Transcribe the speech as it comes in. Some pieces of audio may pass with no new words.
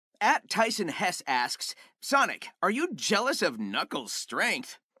@TysonHess asks, Sonic, are you jealous of Knuckles'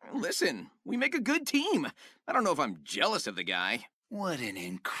 strength? Listen, we make a good team. I don't know if I'm jealous of the guy. What an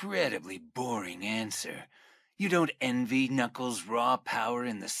incredibly boring answer. You don't envy Knuckles' raw power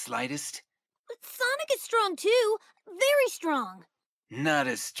in the slightest? But Sonic is strong too. Very strong. Not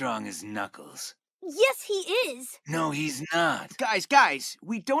as strong as Knuckles. Yes, he is. No, he's not. Guys,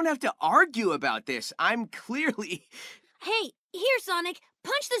 we don't have to argue about this. I'm clearly... Hey, here, Sonic.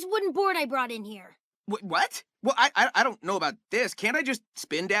 Punch this wooden board I brought in here. What? Well, I don't know about this. Can't I just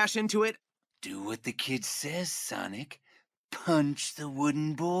spin dash into it? Do what the kid says, Sonic. Punch the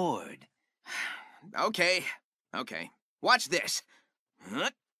wooden board. Okay. Watch this.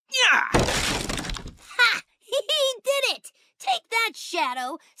 Yeah! Ha! He did it! Take that,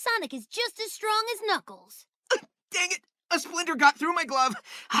 Shadow. Sonic is just as strong as Knuckles. Dang it! A splinter got through my glove.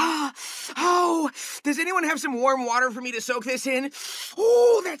 Oh, does anyone have some warm water for me to soak this in?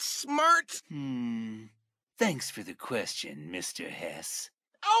 Oh, that's smart. Thanks for the question, Mr. Hess.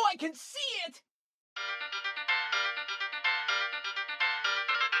 Oh, I can see it!